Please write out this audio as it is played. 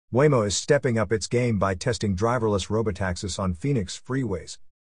Waymo is stepping up its game by testing driverless Robotaxis on Phoenix freeways.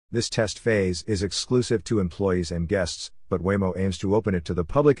 This test phase is exclusive to employees and guests, but Waymo aims to open it to the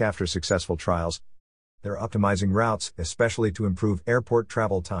public after successful trials. They're optimizing routes, especially to improve airport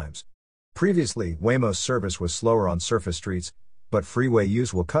travel times. Previously, Waymo's service was slower on surface streets, but freeway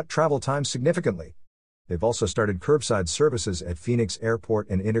use will cut travel times significantly. They've also started curbside services at Phoenix Airport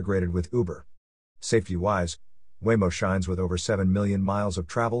and integrated with Uber. Safety-wise, Waymo shines with over 7 million miles of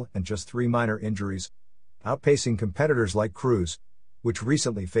travel and just 3 minor injuries, outpacing competitors like Cruise, which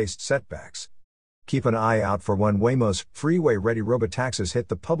recently faced setbacks. Keep an eye out for when Waymo's freeway-ready Robotaxis hit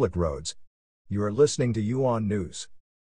the public roads. You are listening to UON News.